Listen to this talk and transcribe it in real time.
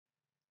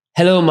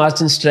Hello,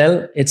 Martin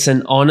Strel. It's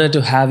an honor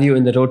to have you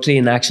in the Rotary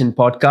in Action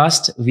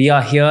podcast. We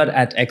are here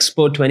at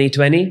Expo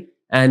 2020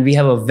 and we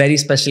have a very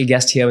special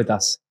guest here with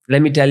us.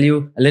 Let me tell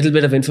you a little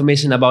bit of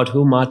information about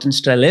who Martin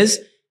Strel is,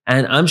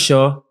 and I'm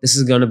sure this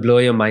is going to blow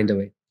your mind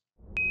away.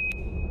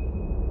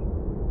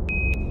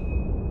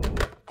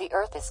 The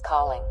earth is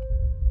calling.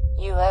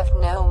 You have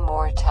no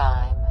more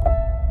time.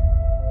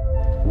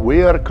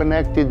 We are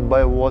connected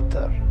by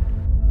water.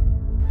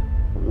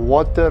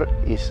 Water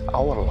is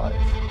our life.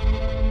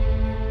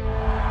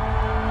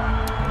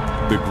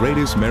 The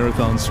greatest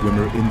marathon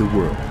swimmer in the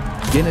world,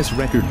 Guinness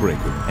record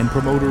breaker and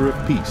promoter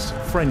of peace,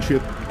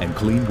 friendship, and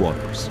clean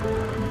waters.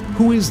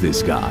 Who is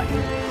this guy?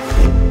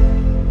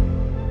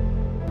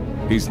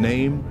 His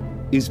name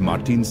is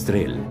Martin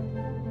Strel.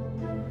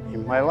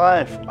 In my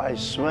life, I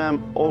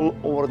swam all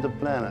over the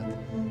planet,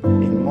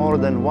 in more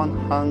than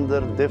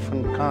 100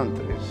 different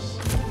countries.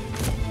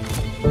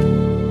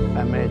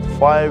 I made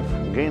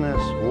 5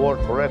 Guinness World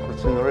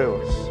Records in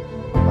rivers,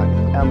 like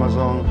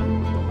Amazon,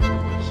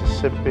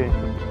 Mississippi,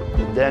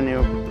 the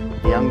Danube,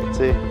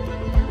 Yangtze.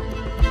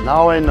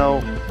 Now I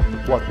know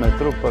what my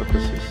true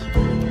purpose is.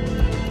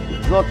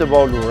 It's not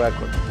about the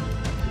record,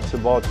 it's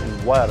about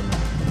environment.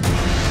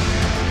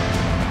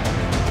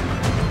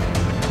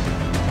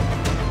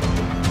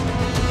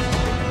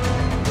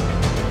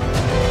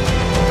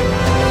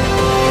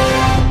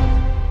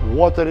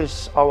 Water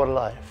is our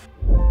life,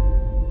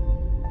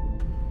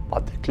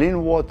 but the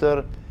clean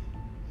water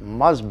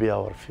must be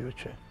our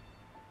future.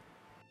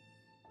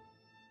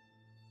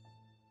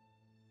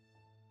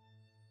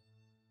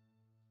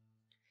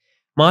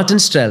 Martin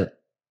Strel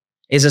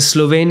is a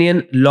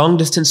Slovenian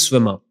long-distance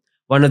swimmer,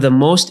 one of the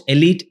most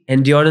elite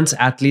endurance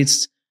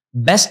athletes,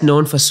 best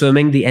known for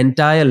swimming the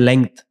entire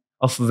length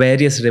of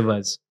various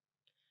rivers.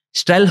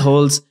 Strel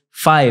holds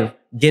 5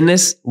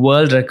 Guinness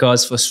World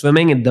Records for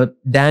swimming in the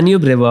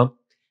Danube River,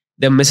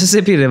 the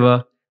Mississippi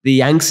River, the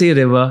Yangtze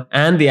River,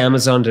 and the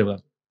Amazon River.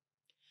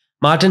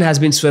 Martin has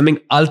been swimming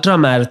ultra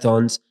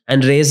marathons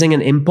and raising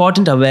an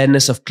important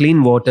awareness of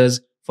clean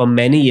waters for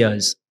many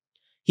years.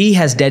 He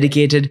has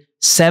dedicated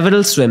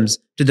several swims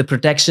to the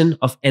protection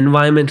of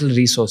environmental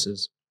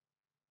resources.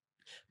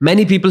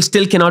 Many people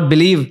still cannot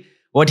believe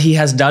what he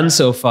has done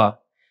so far.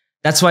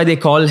 That's why they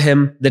call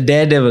him the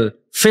Daredevil,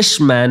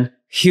 Fishman,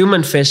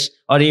 human fish,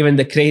 or even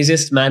the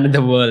craziest man in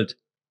the world.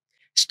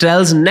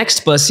 Strel's next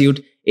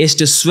pursuit is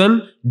to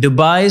swim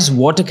Dubai's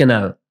water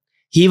canal.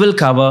 He will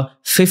cover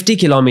 50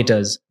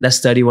 kilometers, that's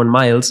 31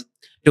 miles,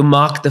 to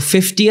mark the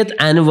 50th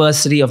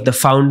anniversary of the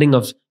founding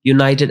of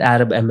United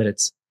Arab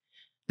Emirates.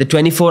 The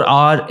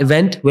 24-hour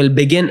event will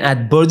begin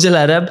at Burj Al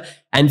Arab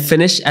and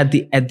finish at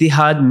the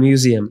Etihad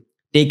Museum,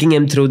 taking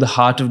him through the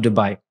heart of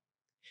Dubai.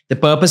 The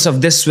purpose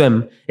of this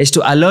swim is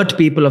to alert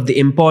people of the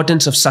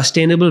importance of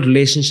sustainable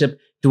relationship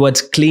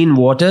towards clean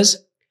waters,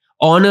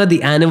 honor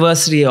the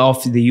anniversary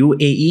of the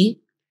UAE,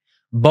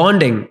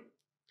 bonding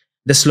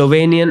the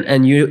Slovenian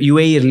and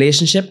UAE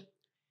relationship,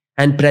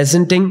 and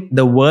presenting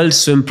the World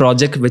Swim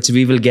Project, which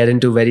we will get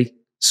into very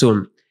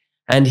soon.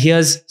 And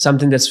here's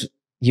something that's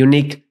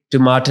unique to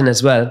Martin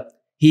as well.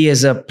 He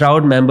is a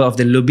proud member of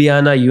the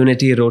Ljubljana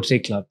Unity Rotary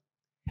Club.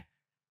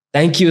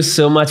 Thank you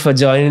so much for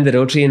joining the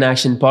Rotary in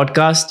Action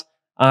podcast.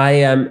 I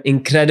am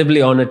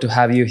incredibly honored to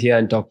have you here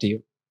and talk to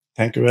you.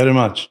 Thank you very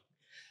much.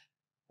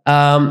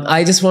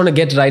 I just want to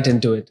get right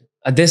into it.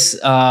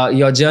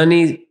 Your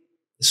journey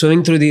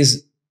swimming through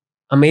these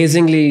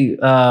amazingly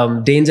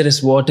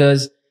dangerous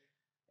waters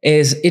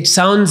it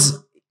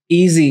sounds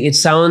easy.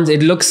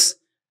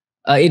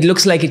 It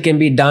looks like it can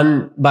be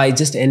done by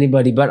just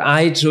anybody, but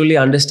I truly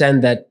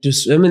understand that to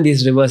swim in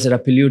these rivers that are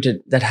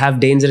polluted, that have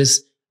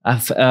dangerous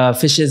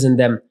fishes in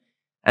them,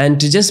 and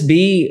to just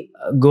be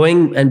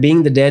going and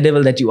being the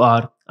daredevil that you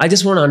are, I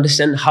just want to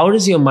understand, how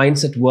does your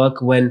mindset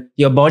work when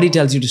your body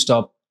tells you to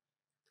stop,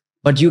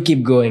 but you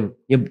keep going?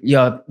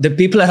 The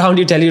people around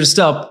you tell you to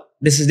stop.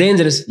 This is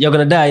dangerous. You're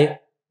going to die,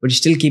 but you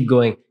still keep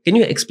going. Can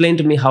you explain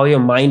to me how your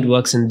mind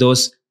works in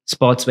those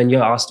spots when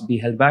you're asked to be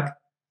held back?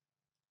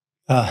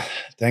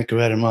 Thank you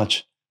very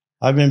much.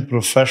 I've been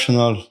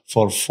professional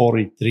for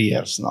 43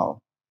 years now.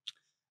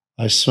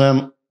 I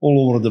swam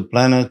all over the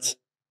planet,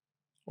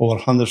 over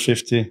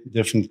 150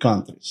 different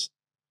countries.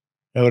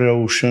 Every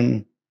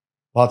ocean,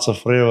 lots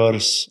of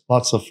rivers,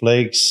 lots of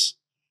lakes,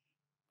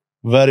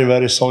 very,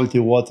 very salty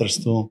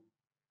waters too.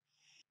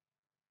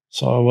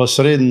 So I was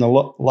reading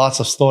lots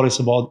of stories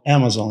about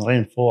Amazon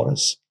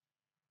rainforest,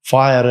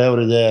 fire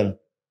every day.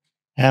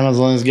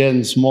 Amazon is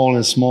getting smaller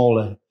and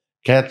smaller.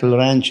 Cattle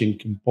ranching,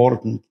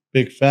 important,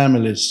 big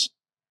families.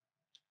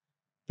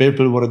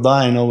 People were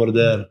dying over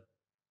there.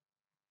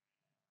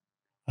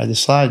 I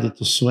decided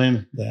to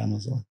swim the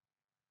Amazon.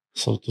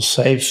 So to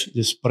save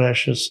this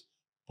precious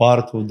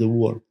part of the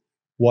world,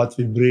 what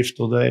we breathe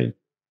today,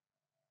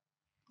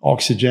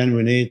 oxygen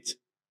we need,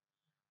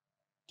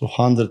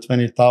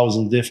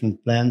 220,000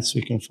 different plants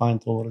we can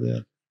find over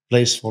there.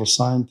 Place for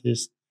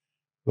scientists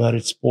where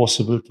it's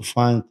possible to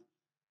find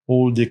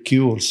all the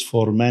cures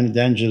for many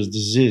dangerous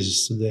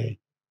diseases today.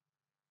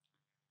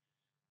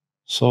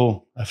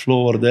 So I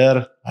flew over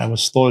there. I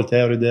was told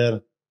every there,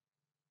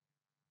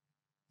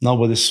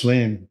 nobody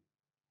swim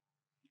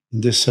in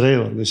this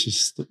river. This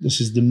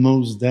is the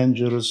most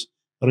dangerous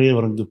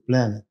river on the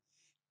planet.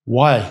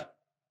 Why?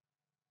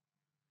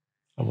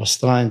 I was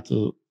trying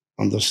to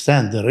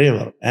understand the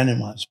river,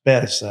 animals,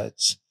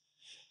 parasites,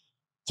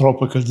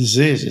 tropical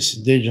diseases,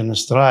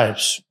 indigenous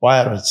tribes,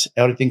 pirates,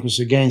 everything was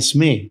against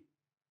me.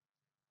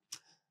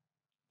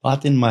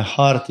 But in my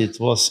heart, it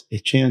was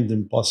achieved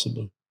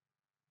impossible.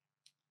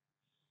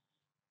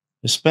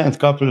 I spent a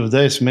couple of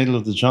days middle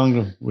of the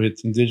jungle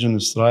with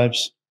indigenous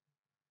tribes.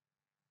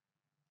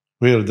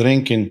 We were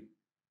drinking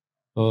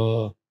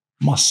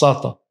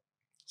masata,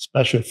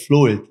 special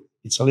fluid.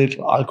 It's a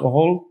little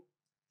alcohol,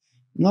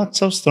 not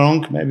so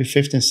strong, maybe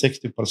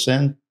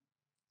 15-60%.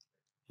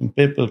 And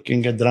people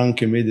can get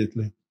drunk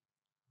immediately.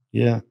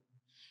 Yeah.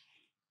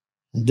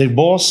 The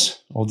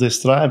boss of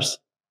these tribes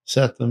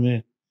said to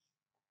me,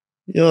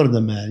 "You're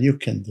the man, you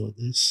can do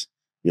this.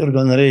 You're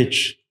going to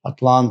reach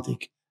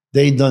Atlantic.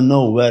 They don't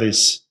know where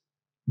is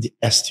the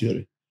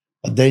estuary,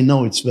 but they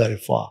know it's very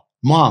far.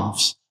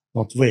 Months,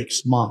 not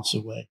weeks, months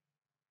away."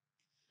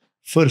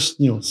 First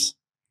news,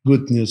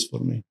 good news for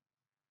me.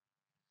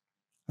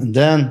 And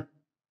then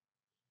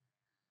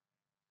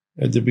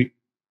at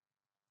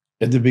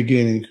the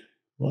beginning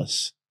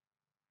was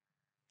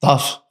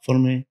tough for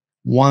me.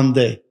 One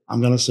day,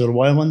 I'm going to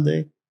survive one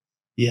day.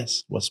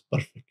 Yes, was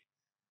perfect.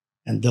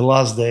 And the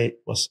last day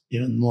was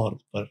even more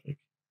perfect.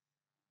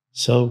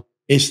 So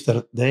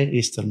Easter day,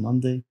 Easter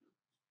Monday,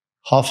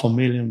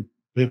 500,000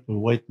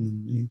 people waiting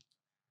on me.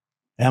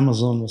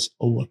 Amazon was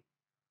over.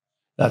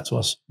 That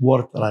was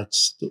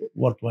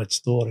worldwide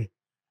story.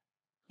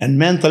 And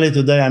mentally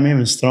today, I'm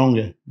even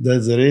stronger.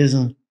 That's the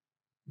reason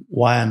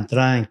why I'm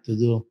trying to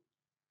do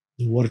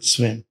the World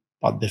Swim.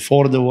 But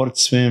before the World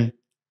Swim,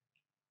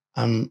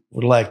 I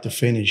would like to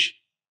finish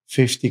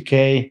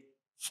 50K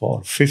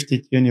for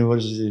 50th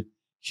University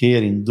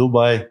here in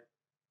Dubai.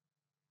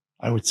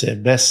 I would say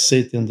best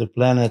city on the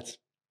planet,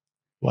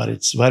 where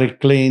it's very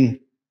clean.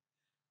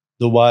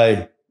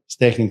 Dubai is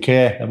taking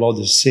care about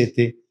the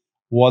city,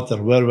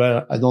 water,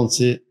 where I don't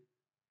see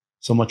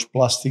so much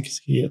plastics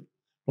here.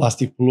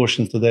 Plastic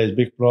pollution today is a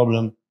big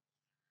problem.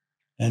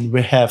 And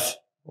we have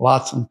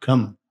lots in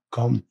common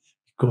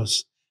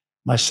because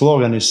my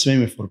slogan is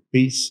swimming for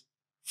peace,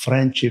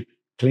 friendship,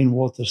 clean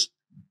waters,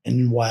 and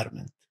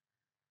environment.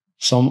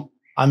 So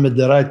I'm at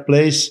the right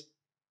place,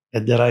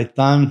 at the right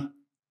time,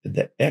 at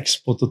the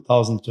Expo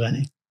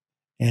 2020.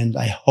 And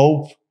I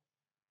hope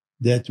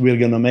that we're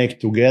going to make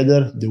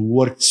together the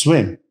World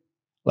Swim,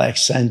 like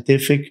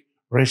scientific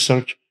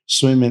research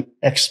swimming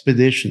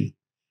expedition,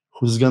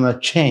 who's going to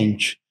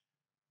change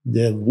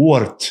the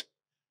world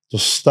to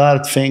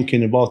start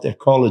thinking about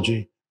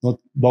ecology, not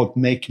about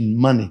making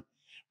money,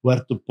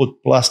 where to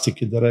put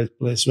plastic in the right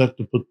place, where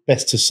to put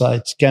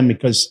pesticides,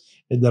 chemicals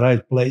in the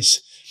right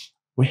place.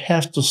 We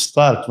have to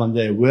start one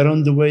day. We're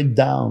on the way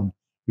down.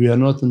 We are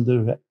not on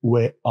the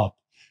way up.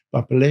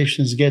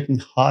 Population is getting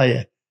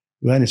higher.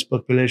 When is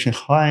population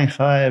high and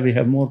higher, we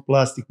have more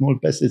plastic, more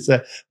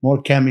pesticides,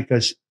 more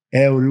chemicals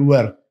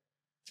everywhere.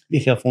 We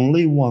have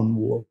only one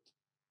world.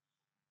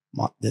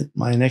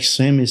 My next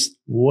swim is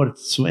World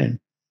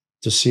Swim,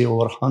 to see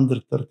over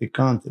 130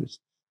 countries,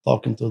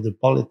 talking to the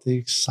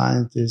politics,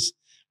 scientists,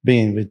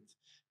 being with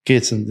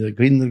kids in the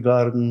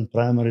kindergarten,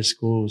 primary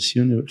schools,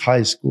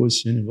 high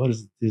schools,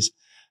 universities. There's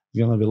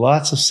going to be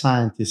lots of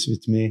scientists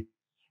with me.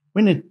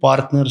 We need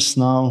partners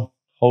now.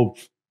 Hope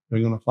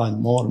we're going to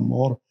find more and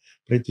more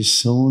pretty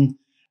soon.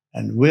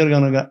 And we're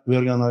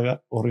gonna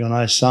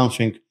organize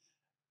something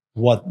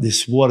what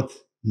this world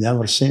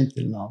never seen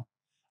till now.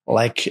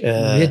 Like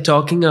we're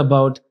talking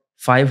about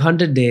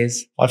 500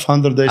 days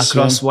 500 days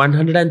across swim,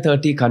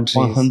 130 countries.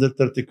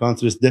 130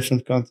 countries,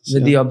 different countries.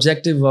 With the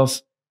objective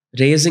of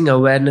raising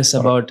awareness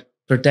about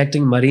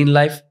protecting marine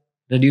life,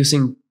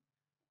 reducing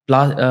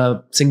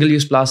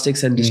single-use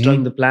plastics and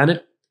destroying the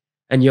planet.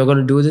 And you're going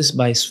to do this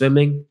by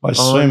swimming. By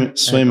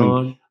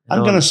swimming.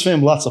 I'm going to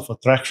swim lots of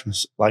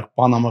attractions, like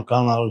Panama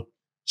Canal,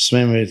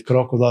 swim with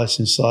crocodiles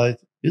inside.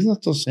 It's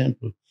not so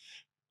simple.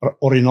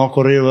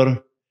 Orinoco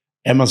River,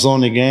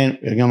 Amazon again.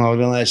 We're going to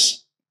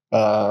organize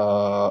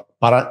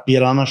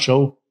Pirahna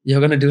show. You're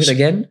going to do it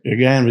again?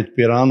 Again with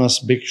piranhas,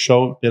 big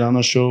show,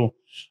 Pirahna show.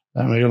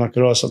 Then we're going to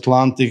cross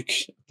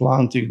Atlantic,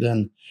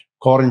 then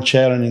Corinth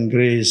Channel in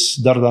Greece,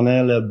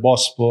 Dardanelles,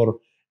 Bosphor,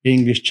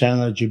 English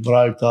Channel,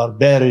 Gibraltar,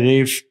 Barrier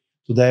Reef.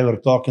 Today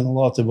we're talking a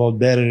lot about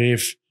Barrier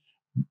Reef.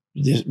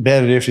 This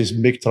Barrier Reef is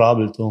in big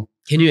trouble too.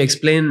 Can you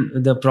explain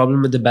the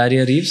problem with the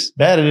barrier reefs?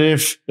 Barrier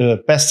Reef,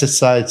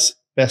 pesticides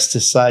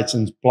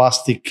and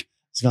plastic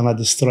is going to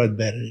destroy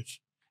Barrier Reef.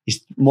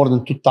 It's more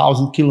than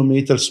 2,000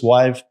 kilometers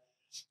wide.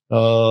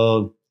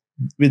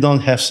 We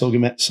don't have so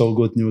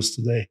good news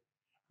today.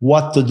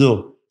 What to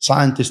do?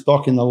 Scientists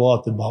talking a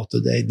lot about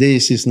today.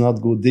 This is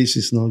not good. This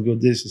is not good.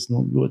 This is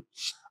not good.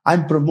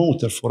 I'm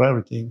promoter for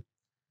everything.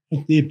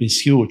 The tip is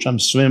huge. I'm a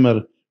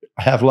swimmer.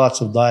 I have lots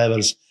of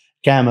divers,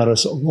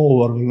 cameras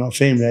all over,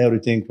 family,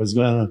 everything was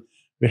going on.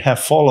 We have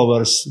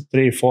followers,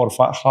 3, 4,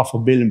 5, half a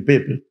billion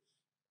people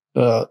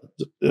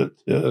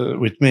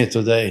with me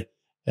today.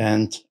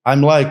 And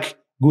I'm like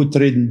good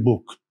reading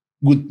book,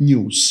 good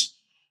news.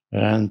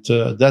 And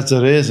that's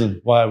the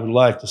reason why I would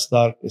like to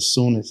start as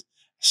soon as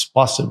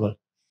possible.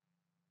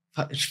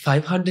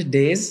 500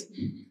 days?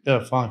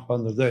 Yeah,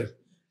 500 days.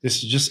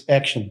 This is just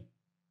action.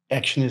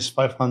 Action is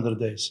 500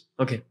 days.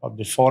 Okay. But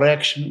before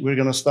action, we're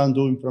going to start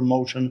doing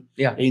promotion,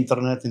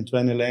 internet in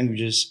 20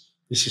 languages.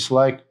 This is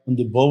like on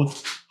the boat,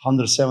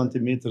 170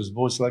 meters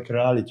boat, like a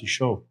reality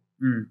show.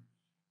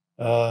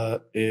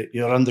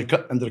 You're under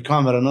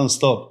camera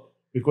non-stop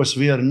because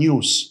we are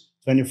news,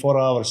 24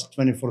 hours,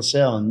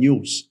 24/7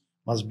 news.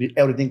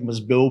 Everything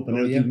must be open,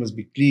 everything must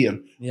be clear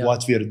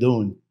what we are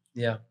doing.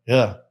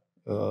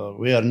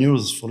 We are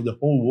news for the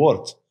whole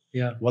world.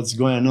 What's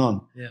going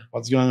on?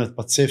 What's going on with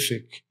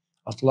Pacific,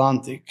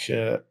 Atlantic,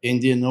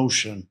 Indian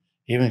Ocean,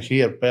 even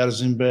here,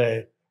 Persian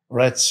Bay,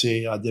 Red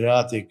Sea,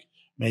 Adriatic,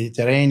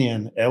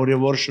 Mediterranean, every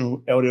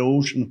ocean,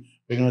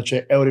 we're going to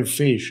check every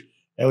fish,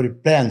 every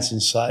plant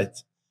inside.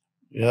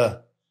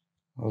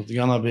 It's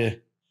going to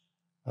be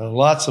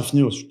lots of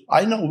news.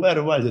 I know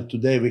very well that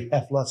today we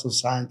have lots of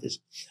scientists,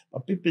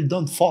 but people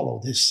don't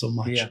follow this so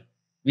much.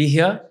 We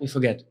hear, we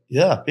forget.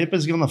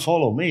 People's going to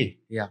follow me.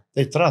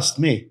 They trust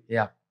me.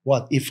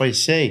 What if I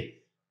say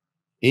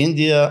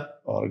India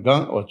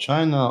or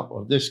China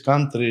or this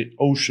country,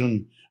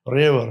 ocean,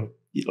 river,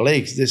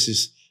 lakes, this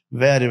is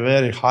very,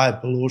 very high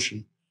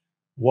pollution.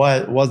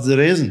 Why? What's the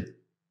reason?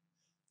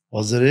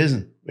 What's the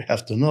reason? We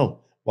have to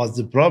know. What's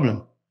the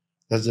problem?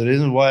 That's the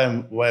reason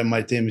why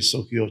my team is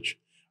so huge.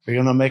 We're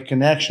going to make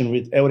connection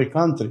with every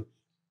country.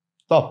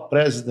 Top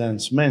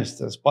presidents,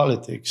 ministers,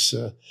 politics,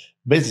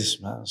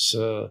 businessmen,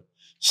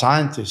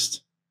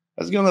 scientists.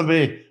 It's going to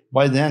be,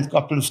 by the end, a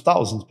couple of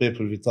thousand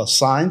people with us.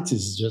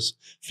 Scientists, just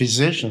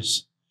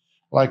physicians,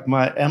 like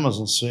my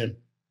Amazon swim.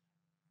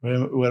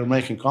 We're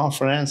making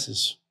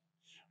conferences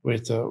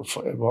with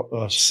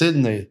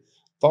Sydney,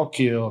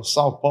 Tokyo,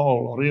 Sao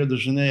Paulo, Rio de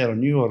Janeiro,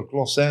 New York,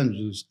 Los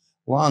Angeles,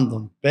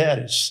 London,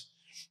 Paris.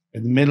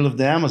 In the middle of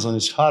the Amazon,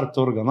 it's hard to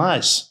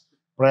organize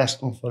press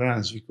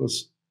conference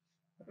because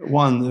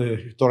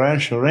one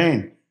torrential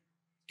rain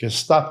can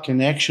stop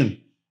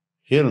connection.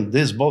 Here on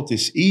this boat,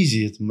 it's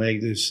easy to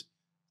make this,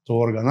 to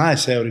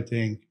organize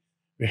everything.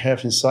 We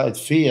have inside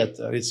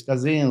theater, it's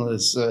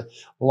casinos,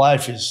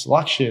 life is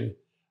luxury,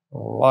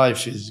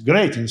 life is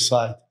great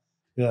inside.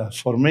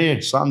 For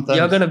me, sometimes...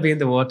 You're going to be in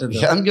the water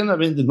though. I'm going to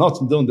be in the, not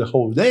doing the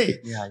whole day.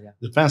 Yeah.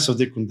 Depends on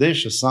the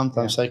conditions.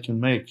 Sometimes I can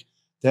make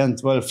 10,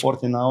 12,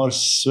 14 hours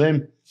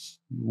swim.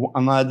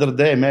 Another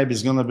day, maybe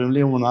it's going to be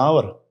only 1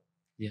 hour.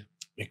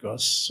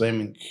 Because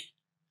swimming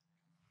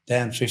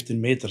 10,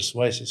 15 meters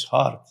waves is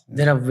hard.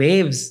 There are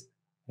waves.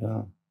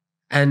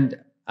 And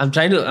I'm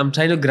trying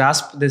to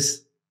grasp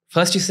this.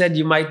 First you said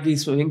you might be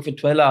swimming for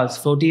 12 hours,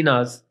 14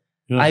 hours.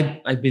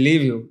 I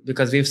believe you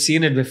because we've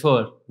seen it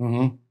before.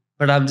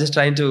 But I'm just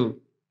trying to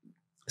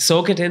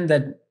soak it in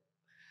that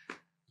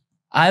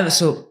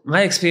so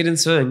my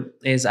experience swimming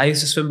is I used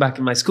to swim back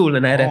in my school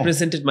and I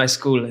represented my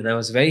school and I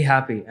was very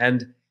happy.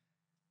 And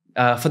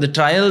for the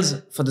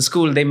trials for the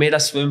school, they made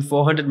us swim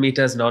 400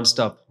 meters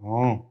non-stop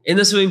in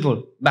the swimming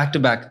pool, back to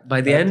back.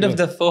 By the end of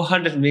the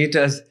 400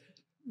 meters,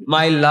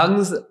 my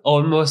lungs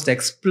almost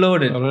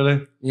exploded. Oh,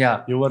 really?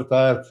 Yeah. You were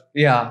tired?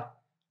 Yeah.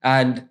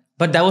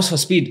 But that was for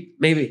speed,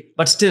 maybe.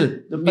 But still.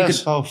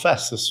 Depends how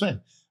fast to swim.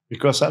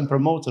 Because I'm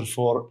promoter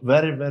for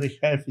very, very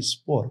healthy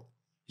sport.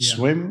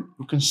 Swim,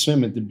 you can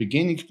swim at the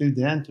beginning till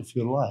the end of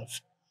your life.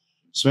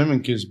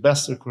 Swimming is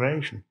best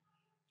recreation.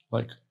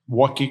 Like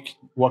walking,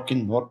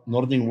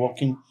 Nordic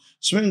walking.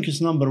 Swimming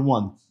is number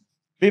one.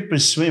 People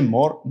swim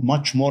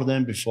much more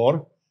than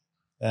before.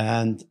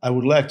 And I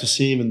would like to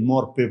see even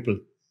more people.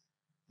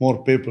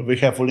 We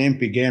have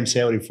Olympic Games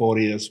every 4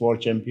 years,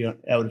 World Champion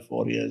every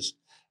 4 years.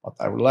 But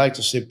I would like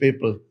to see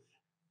people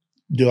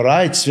the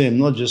right swim,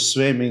 not just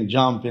swimming,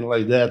 jumping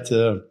like that.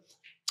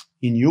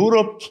 In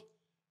Europe,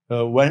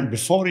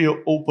 before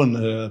you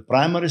open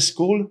primary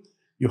school,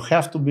 you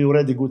have to be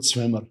already a good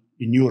swimmer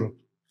in Europe.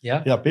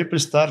 Yeah, people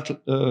start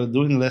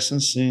doing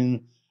lessons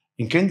in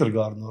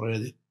kindergarten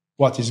already.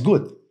 What is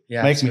good?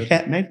 Make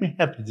me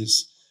happy.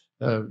 This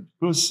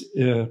because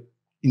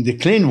in the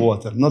clean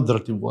water, not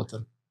dirty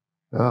water.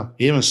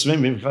 Even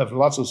swimming, we have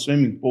lots of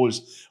swimming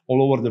pools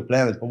all over the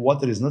planet, but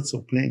water is not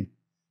so clean,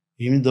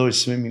 even though it's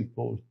swimming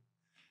pool.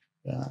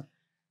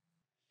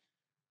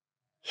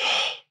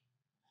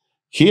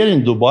 Here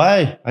in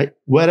Dubai,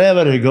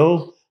 wherever I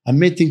go, I'm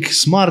meeting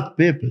smart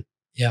people.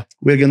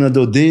 We're going to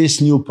do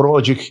this new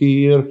project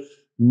here,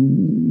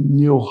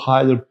 new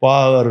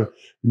hydropower,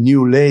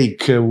 new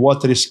lake,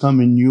 water is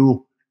coming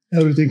new.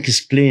 Everything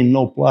is clean,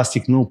 no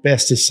plastic, no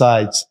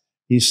pesticides.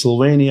 In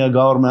Slovenia,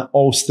 government,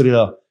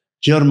 Austria,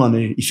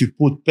 Germany, if you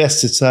put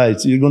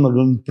pesticides, you're going to go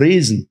in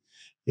prison.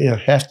 There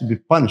have to be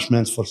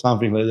punishments for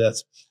something like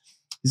that.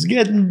 It's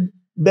getting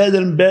better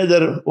and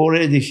better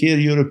already here,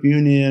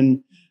 European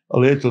Union, a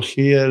little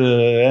here,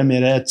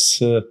 Emirates,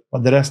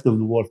 but the rest of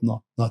the world,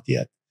 no, not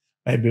yet.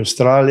 Maybe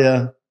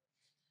Australia,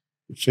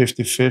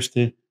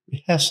 50-50.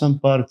 We have some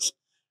parts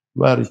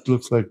where it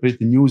looks like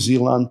pretty New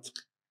Zealand,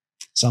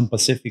 some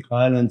Pacific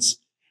Islands.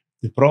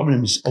 The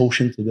problem is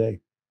ocean today.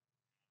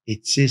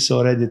 It is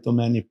already too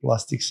many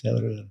plastics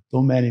everywhere,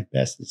 too many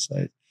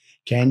pesticides.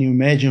 Can you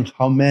imagine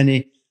how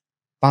many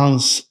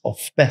tons of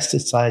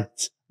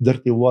pesticides,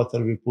 dirty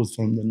water we put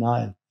from the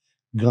Nile,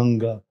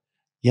 Ganga,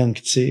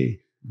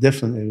 Yangtze,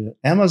 definitely.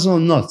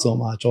 Amazon, not so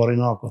much,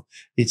 Orinoco.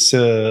 It's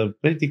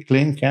pretty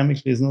clean,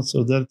 chemically, it's not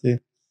so dirty,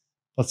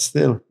 but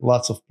still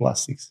lots of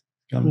plastics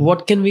coming.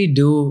 What can we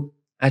do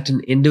at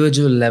an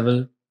individual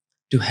level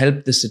to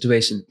help this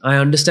situation? I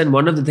understand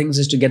one of the things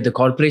is to get the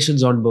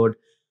corporations on board,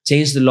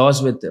 change the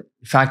laws with the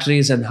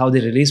factories and how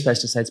they release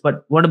pesticides.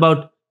 But what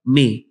about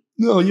me?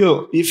 No,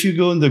 if you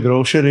go in the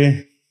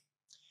grocery,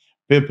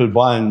 people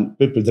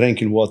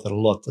drinking water a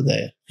lot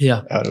today.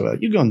 Yeah.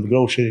 You go in the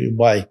grocery, you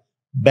buy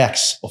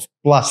bags of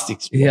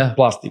plastics,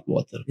 plastic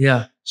water.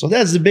 Yeah. So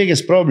that's the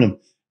biggest problem.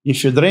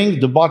 If you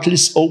drink, the bottle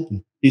is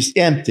open, it's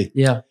empty.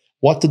 Yeah.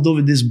 What to do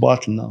with this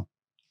bottle now?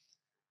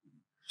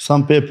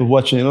 Some people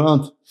watching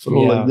around,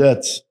 throw like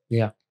that.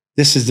 Yeah.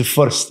 This is the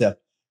first step.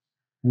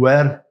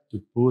 Where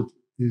to put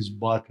this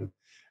bottle?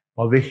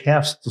 But we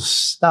have to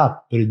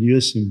stop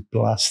producing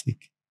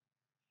plastic.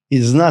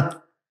 It's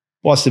not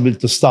possible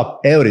to stop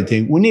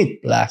everything. We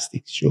need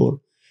plastic, sure.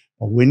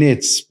 But we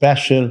need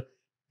special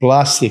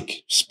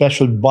plastic,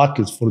 special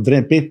bottles for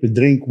drink. People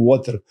drink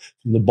water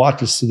from the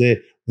bottles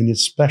today. We need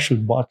special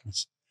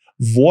bottles.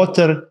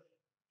 Water,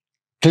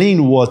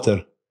 clean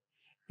water,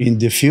 in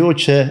the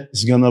future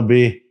is gonna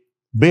be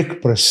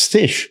big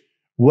prestige.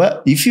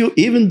 Well,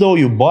 even though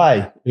you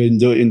buy in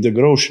the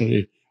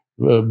grocery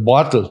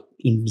bottle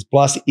in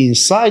plastic,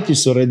 inside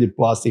is already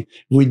plastic.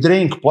 We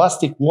drink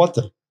plastic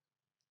water.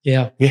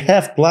 Yeah. We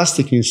have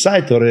plastic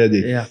inside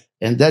already. Yeah.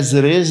 And that's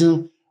the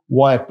reason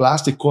why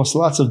plastic causes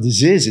lots of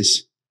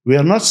diseases. We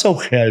are not so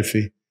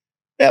healthy.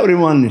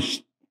 Everyone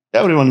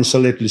is a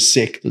little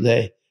sick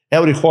today.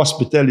 Every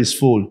hospital is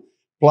full.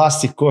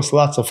 Plastic causes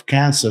lots of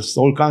cancers,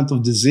 all kinds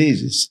of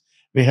diseases.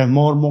 We have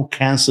more and more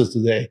cancer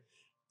today.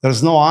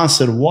 There's no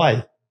answer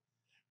why.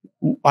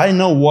 I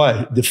know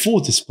why. The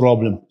food is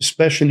problem,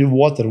 especially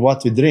water,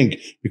 what we drink,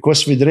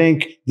 because we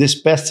drink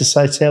these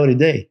pesticides every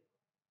day.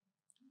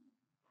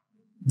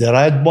 The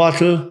right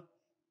bottle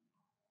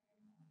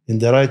in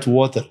the right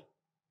water.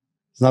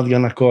 It's not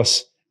going to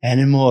cause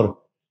any more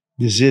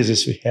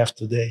diseases we have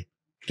today.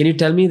 Can you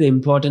tell me the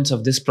importance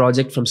of this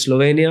project from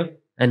Slovenia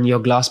and your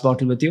glass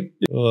bottle with you?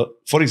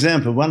 For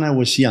example, when I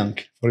was young,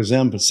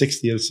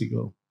 6 years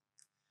ago,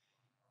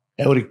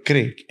 every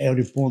creek,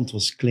 every pond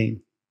was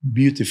clean,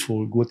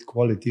 beautiful, good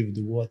quality of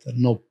the water,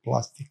 no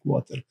plastic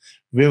water.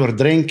 We were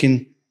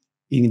drinking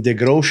in the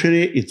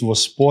grocery. It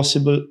was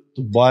possible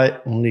to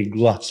buy only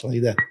glass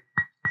like that.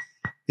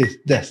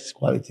 That's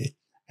quality.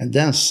 And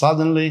then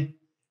suddenly,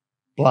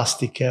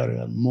 plastic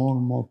everywhere, more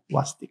and more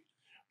plastic.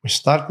 We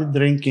started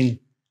drinking,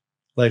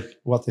 like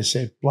what I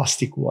say,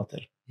 plastic water.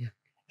 Yeah.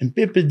 And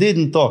people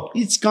didn't talk.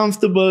 It's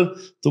comfortable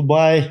to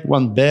buy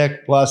one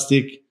bag,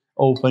 plastic,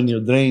 open your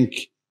drink.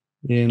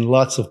 And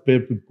lots of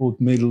people put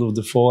middle of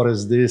the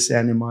forest, this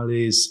animal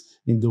is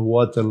in the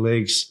water,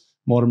 lakes,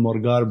 more and more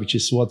garbage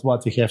is what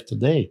we have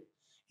today.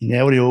 In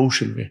every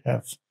ocean, we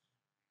have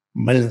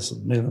millions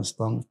and millions of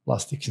tons of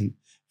plastic and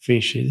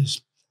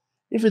fishes.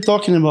 If we're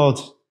talking about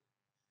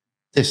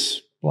this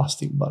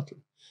plastic bottle,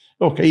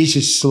 okay, this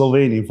is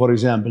Slovenia, for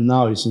example.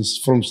 Now it's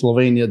from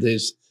Slovenia.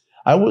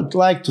 I would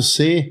like to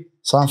see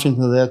something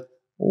like that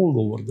all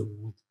over the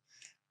world.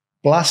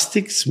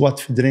 Plastics,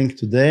 what we drink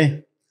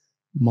today,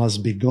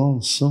 must be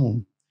gone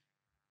soon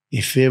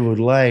if we would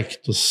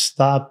like to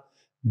stop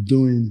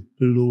doing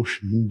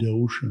pollution in the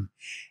ocean.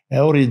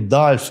 Every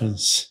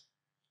dolphins,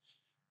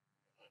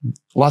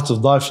 lots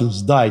of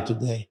dolphins die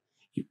today.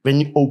 When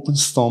you open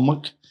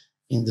stomach,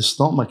 in the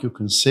stomach you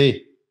can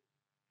see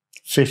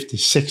 50,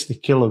 60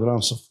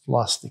 kilograms of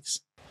plastics.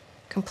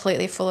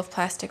 Completely full of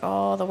plastic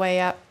all the way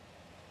up.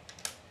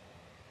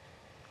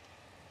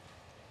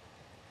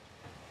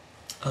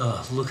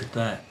 Oh, look at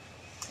that.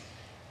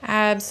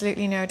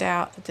 Absolutely no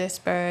doubt that this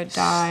bird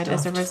died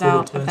as a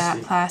result of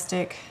that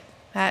plastic.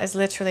 That is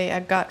literally a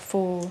gut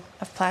full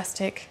of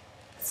plastic.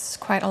 It's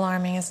quite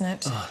alarming, isn't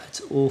it? Oh,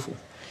 that's awful.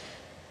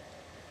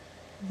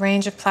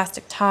 Range of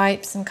plastic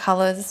types and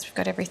colours. We've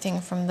got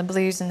everything from the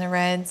blues and the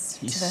reds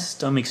His to the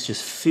stomach's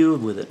just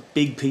filled with it.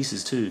 Big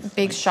pieces too.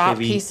 big Like sharp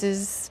heavy.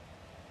 pieces.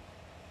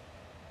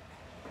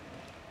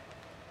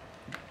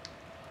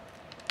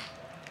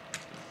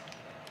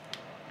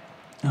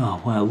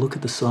 Oh wow, look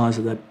at the size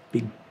of that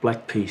big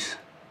black piece.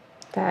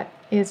 That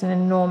is an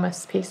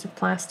enormous piece of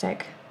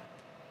plastic.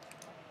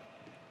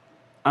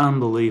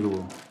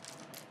 Unbelievable.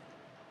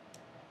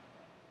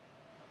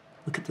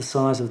 Look at the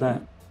size of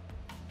that.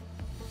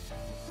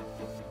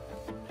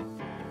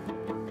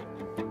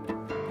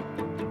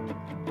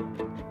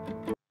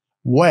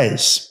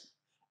 Whales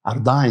are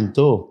dying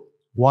too.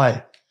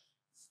 Why?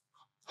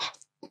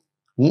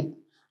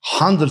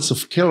 Hundreds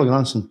of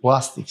kilograms of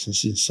plastics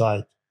is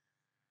inside.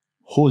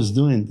 Who's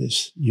doing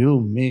this? You,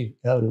 me,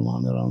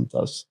 everyone around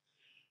us.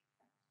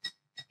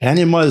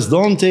 Animals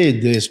don't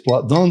eat this,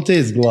 don't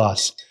eat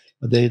glass,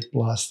 but they eat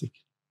plastic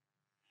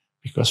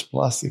because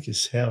plastic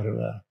is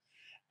everywhere.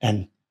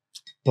 And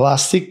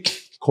plastic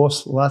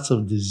causes lots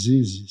of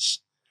diseases.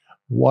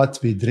 What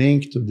we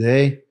drink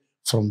today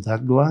from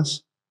that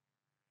glass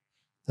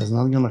is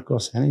not going to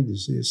cause any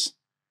disease.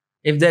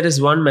 If there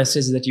is one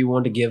message that you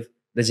want to give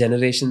the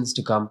generations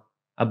to come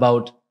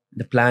about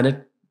the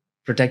planet,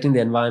 protecting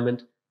the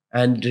environment,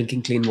 and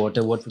drinking clean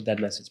water, what would that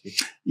message be?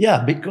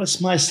 Yeah,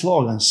 because my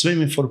slogan,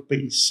 swimming for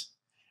peace.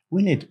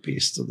 We need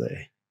peace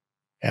today.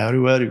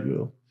 Everywhere you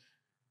go.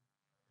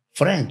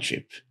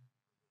 Friendship.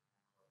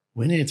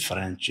 We need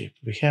friendship.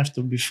 We have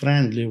to be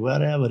friendly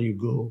wherever you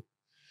go.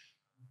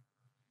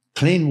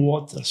 Clean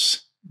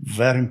waters,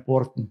 very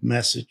important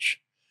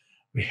message.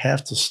 We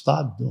have to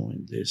stop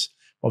doing this.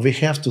 But we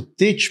have to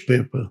teach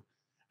people.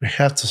 We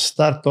have to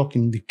start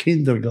talking in the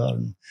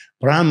kindergarten,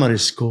 primary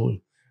school.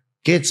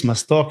 Kids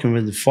must talk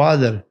with the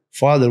father.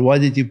 Father, why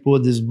did you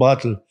put this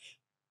bottle?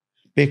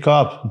 Pick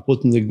up and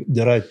put in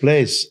the right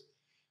place.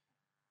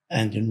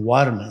 And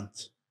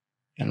environment.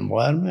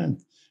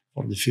 Environment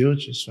for the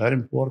future is very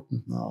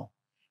important now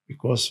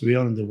because we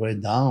are on the way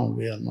down.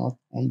 We are not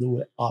on the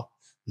way up.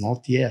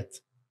 Not yet.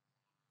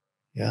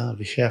 Yeah,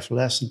 we have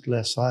less and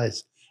less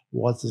ice.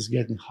 Water is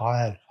getting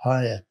higher,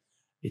 higher.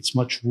 It's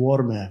much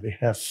warmer. We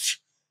have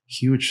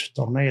huge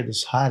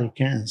tornadoes,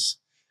 hurricanes.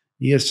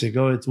 Years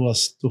ago, it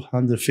was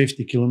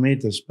 250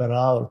 kilometers per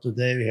hour.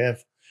 Today, we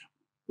have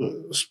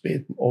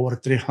speed over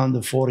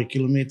 340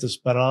 kilometers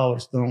per hour.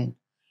 Strong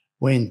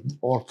wind,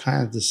 all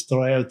kinds,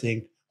 destroy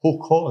everything. Who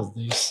caused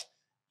this?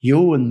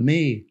 You and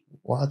me.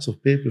 Lots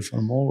of people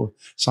from all.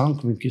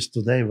 Something is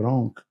today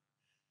wrong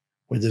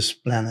with this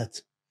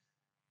planet.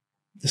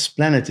 This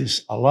planet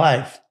is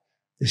alive.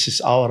 This is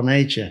our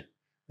nature.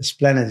 This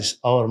planet is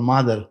our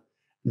mother.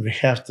 And we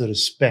have to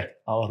respect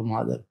our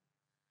mother.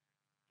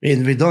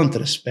 And we don't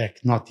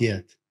respect, not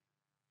yet.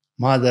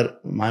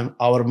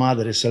 Our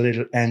mother is a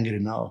little angry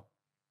now.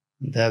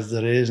 That's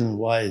the reason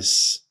why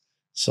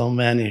so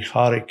many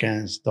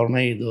hurricanes,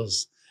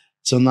 tornadoes,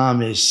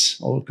 tsunamis,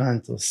 all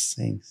kinds of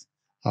things.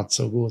 Not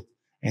so good.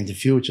 And the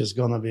future is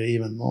going to be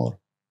even more.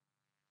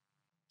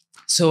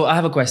 So I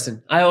have a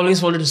question. I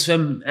always wanted to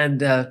swim and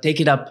take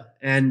it up.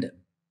 And,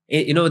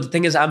 the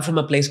thing is, I'm from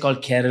a place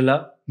called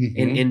Kerala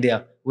in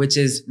India, which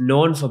is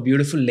known for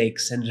beautiful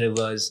lakes and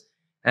rivers.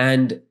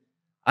 And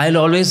I'll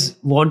always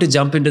want to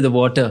jump into the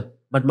water.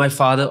 But my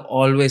father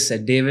always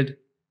said, David,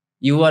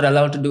 you are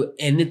allowed to do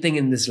anything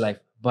in this life,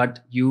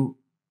 but you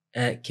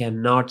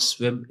cannot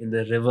swim in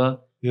the river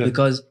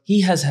because he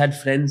has had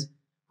friends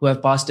who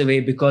have passed away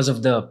because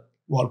of the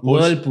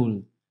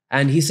whirlpool.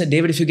 And he said,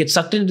 David, if you get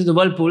sucked into the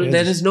whirlpool,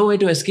 there is no way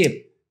to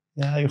escape.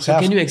 Yeah,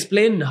 can you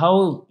explain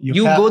how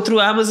you go through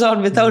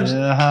Amazon without...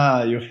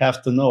 Yeah, you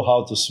have to know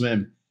how to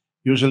swim.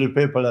 Usually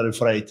people are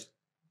afraid.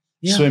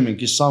 Yeah. Swimming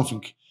is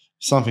something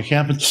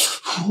happens.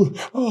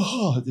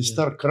 They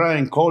start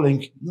crying,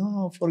 calling.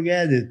 No,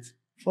 forget it.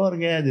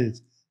 Forget it.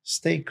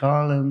 Stay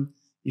calm.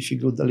 If you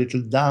go a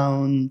little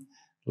down,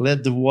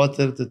 let the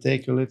water to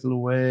take a little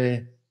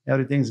away.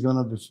 Everything's going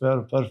to be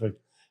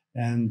perfect.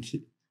 And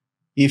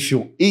if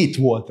you eat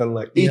water,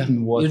 like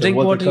eating water,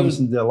 water comes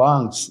in the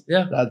lungs.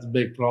 Yeah. That's a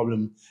big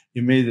problem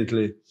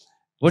immediately.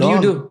 What do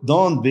you do?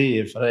 Don't be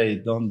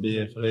afraid. Don't be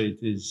afraid.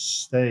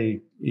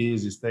 Stay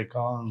easy, stay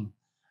calm.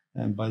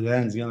 And by the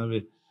end, it's going to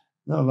be,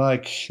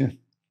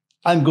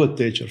 I'm a good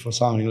teacher for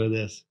something like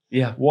this.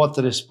 Yeah.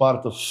 Water is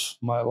part of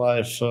my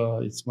life.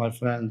 It's my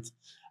friend.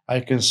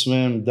 I can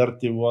swim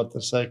dirty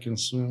waters. I can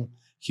swim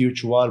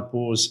huge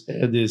whirlpools.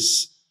 It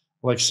is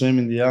like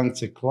swimming the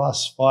Yangtze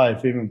class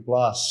 5, even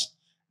plus.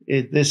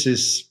 You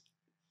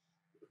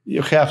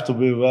have to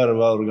be very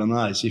well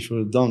organized if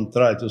you don't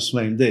try to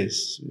swim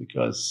this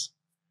because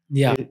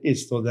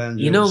it's too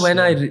dangerous.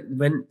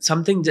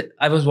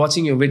 I was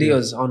watching your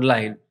videos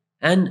online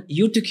and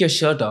you took your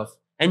shirt off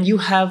and you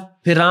have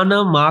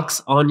Pirahna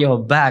marks on your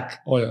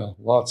back. Oh yeah,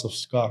 lots of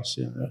scars.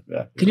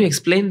 Yeah. Can you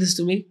explain this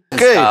to me?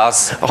 Okay,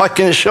 I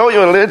can show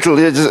you a little.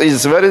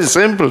 It's very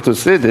simple to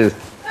see this.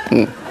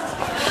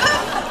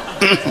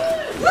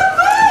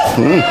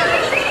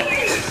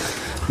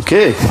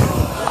 Okay.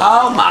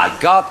 Oh my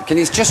God! Can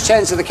you just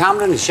change to the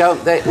camera and show?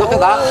 Look at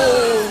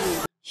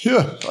that.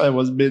 Yeah, I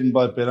was bitten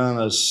by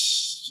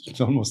piranhas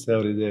almost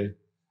every day.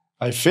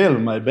 I feel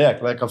my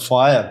back like a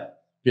fire.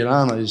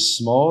 Pirahna is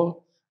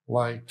small,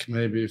 like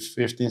maybe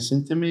 15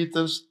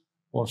 centimeters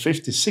or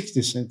 50,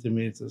 60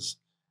 centimeters.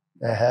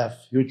 They have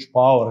huge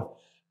power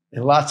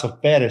and lots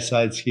of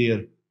parasites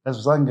here.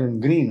 There's something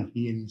green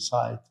here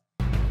inside.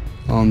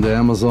 On the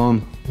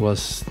Amazon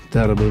was a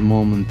terrible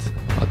moment,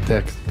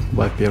 attacked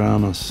by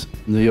piranhas.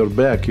 In your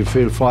back, you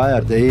feel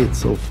fire, they eat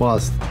so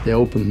fast. They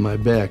opened my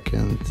back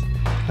and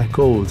I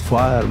called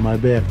fire, my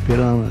back,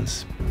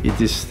 piranhas. It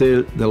is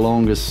still the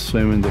longest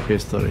swim in the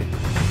history.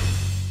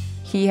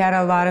 He had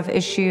a lot of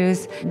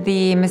issues.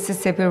 The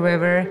Mississippi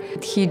River,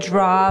 he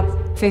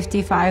dropped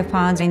 55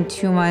 pounds in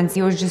 2 months.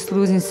 He was just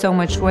losing so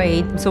much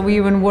weight. So we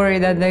even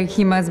worried that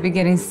he must be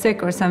getting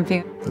sick or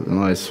something.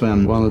 I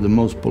swam one of the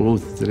most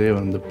polluted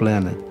rivers on the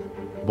planet.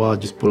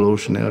 about this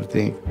pollution,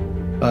 everything.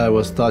 I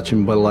was touched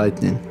by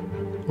lightning.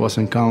 Was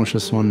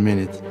unconscious 1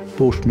 minute.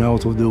 Pushed me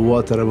out of the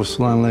water. I was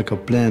flying like a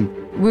plane.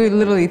 We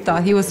literally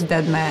thought he was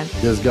dead man.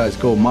 This guy's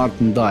called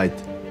Martin died.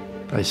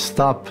 I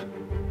stopped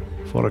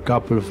for a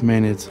couple of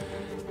minutes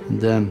and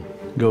then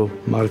go,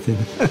 Martin.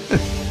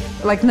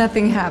 Like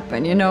nothing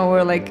happened, you know,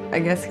 we're like, I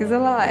guess he's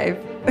alive.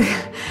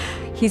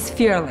 He's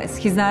fearless,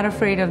 he's not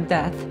afraid of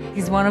death.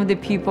 He's one of the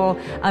people,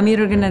 I'm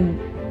either gonna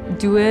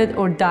do it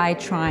or die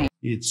trying.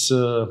 It's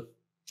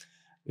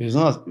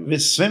not,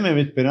 with swimming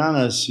with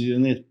piranhas, you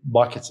need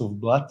buckets of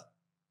blood.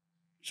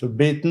 If you're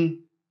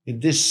bitten, in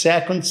this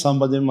second,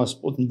 somebody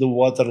must put in the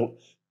water,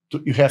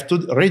 you have to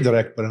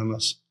redirect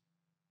piranhas.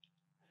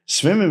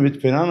 Swimming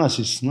with piranhas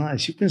is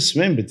nice, you can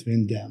swim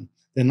between them.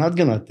 They're not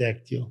gonna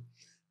attack you.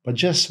 But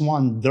just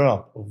one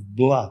drop of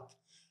blood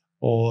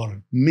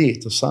or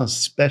meat or some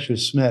special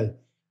smell,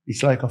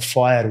 it's like a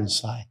fire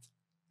inside.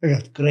 I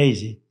got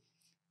crazy.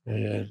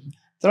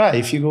 Try,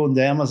 if you go in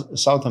the Amazon,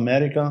 South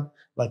America,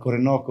 like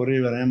Orinoco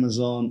River,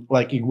 Amazon,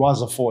 like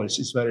Iguazu Falls,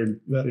 it's very,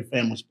 very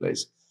famous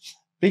place.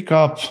 Pick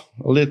up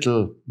a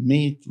little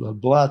meat, a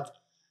blood,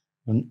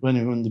 and when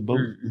you're in the boat,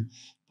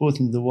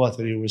 put in the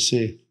water, you will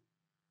see.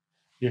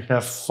 You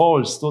have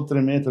falls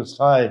 2-3 meters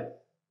high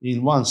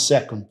in 1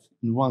 second.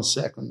 In 1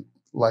 second.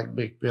 Like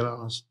big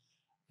piranhas.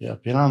 Yeah,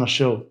 piranha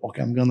show.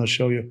 Okay, I'm gonna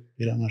show you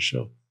piranha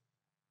show.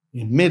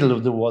 In middle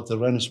of the water,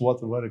 when it's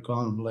water very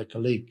calm, like a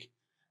lake.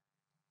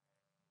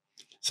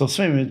 So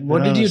swim with piranhas.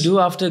 What did you do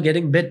after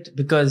getting bit?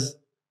 Because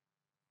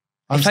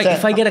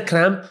if I get a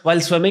cramp while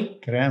swimming,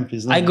 cramp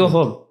is not I go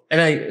home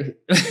and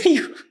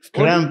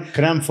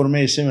cramp for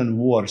me is even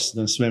worse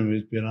than swimming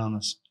with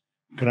piranhas.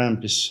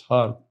 Cramp is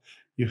hard.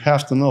 You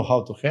have to know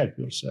how to help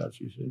yourself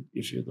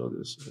if you do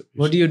this.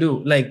 What do you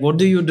do? Like, what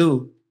do you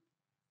do?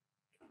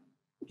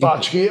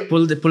 Touch here.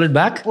 Pull it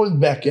back? Pull it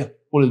back, yeah.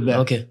 Pull it back.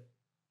 Okay.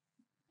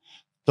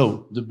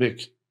 So, the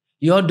big.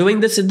 You're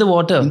doing this in the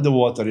water? In the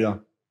water, yeah.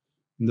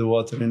 In the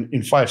water.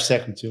 In 5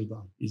 seconds, you're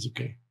done. It's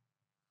okay.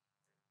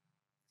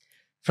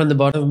 From the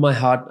bottom of my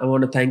heart, I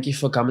want to thank you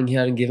for coming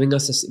here and giving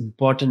us this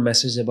important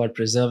message about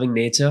preserving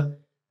nature.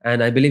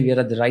 And I believe you're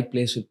at the right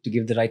place to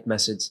give the right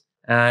message.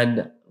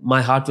 And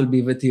my heart will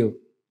be with you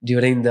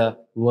during the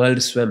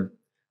World Swim.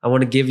 I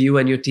want to give you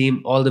and your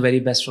team all the very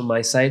best from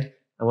my side.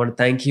 I want to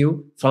thank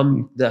you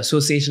from the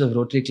Association of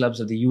Rotary Clubs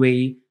of the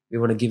UAE. We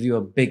want to give you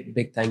a big,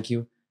 big thank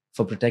you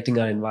for protecting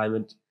our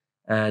environment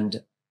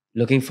and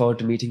looking forward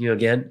to meeting you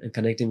again and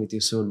connecting with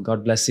you soon.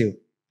 God bless you.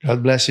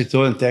 God bless you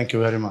too, and thank you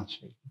very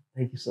much.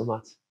 Thank you so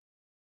much.